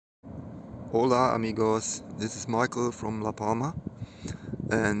Hola amigos, this is Michael from La Palma,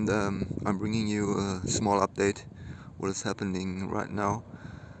 and I'm bringing you a small update what is happening right now,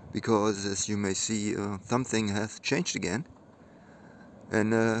 because as you may see something has changed again,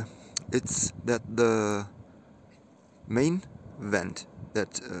 and it's that the main vent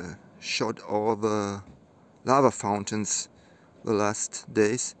that shot all the lava fountains the last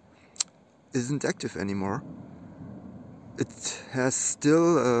days isn't active anymore. It has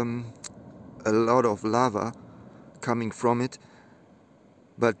still a lot of lava coming from it,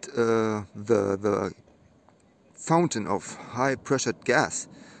 but the fountain of high pressured gas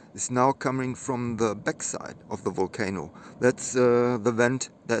is now coming from the backside of the volcano. That's the vent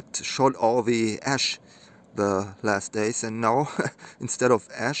that shot all the ash the last days, and now instead of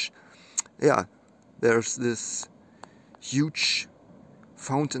ash, yeah, there's this huge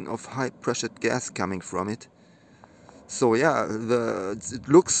fountain of high pressured gas coming from it. So yeah, it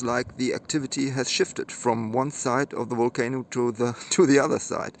looks like the activity has shifted from one side of the volcano to the other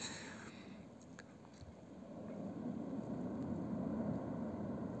side.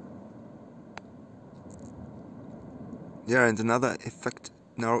 Yeah, and another effect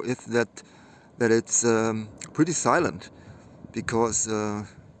now is that it's pretty silent, because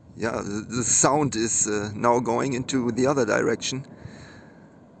yeah, the sound is now going into the other direction,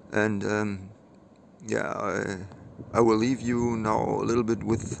 and yeah, I will leave you now a little bit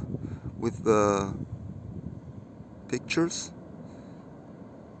with the pictures.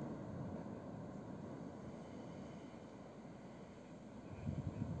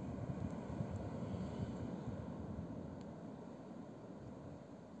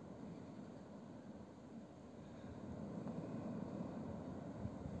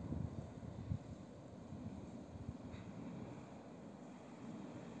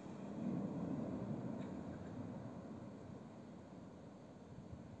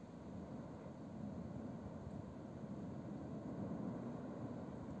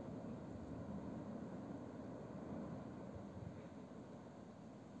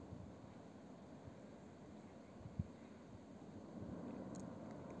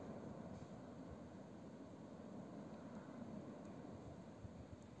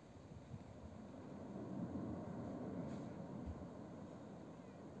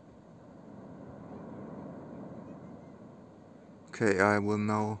 Okay, I will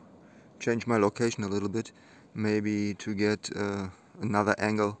now change my location a little bit, maybe to get another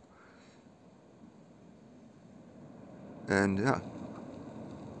angle, and yeah,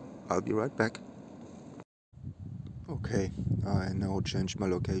 I'll be right back. Okay, I now changed my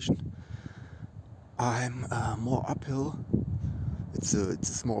location. I'm more uphill. It's a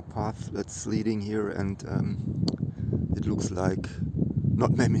small path that's leading here, and it looks like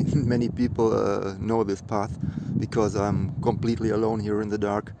not many people know this path, because I'm completely alone here in the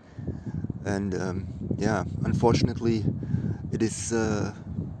dark. And yeah, unfortunately, it is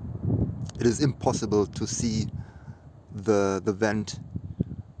impossible to see the vent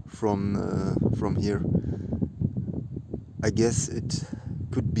from here. I guess it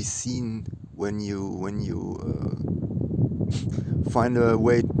could be seen when you find a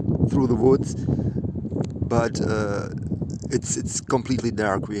way through the woods, but it's completely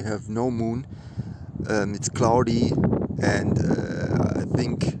dark. We have no moon. It's cloudy, and I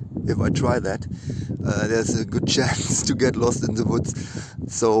think if I try that, there's a good chance to get lost in the woods.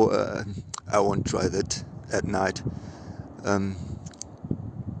 So I won't try that at night.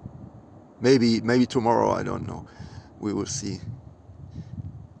 Maybe tomorrow, I don't know. We will see.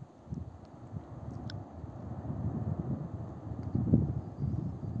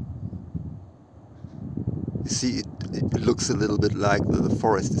 You see, it looks a little bit like the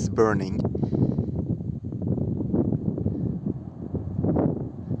forest is burning.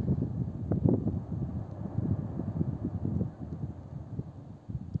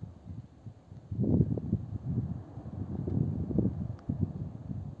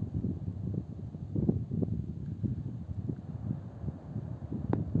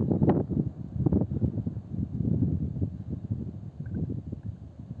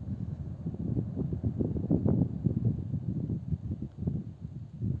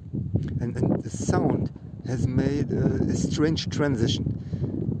 And the sound has made a strange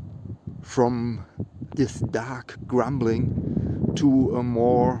transition from this dark grumbling to a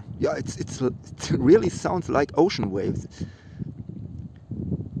more, yeah, it really sounds like ocean waves.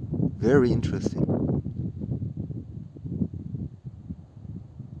 Very interesting.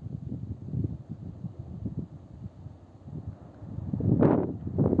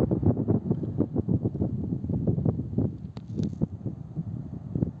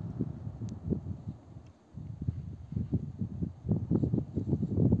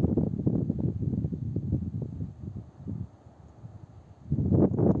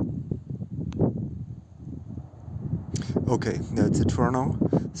 Okay, that's it for now.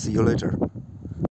 See you later.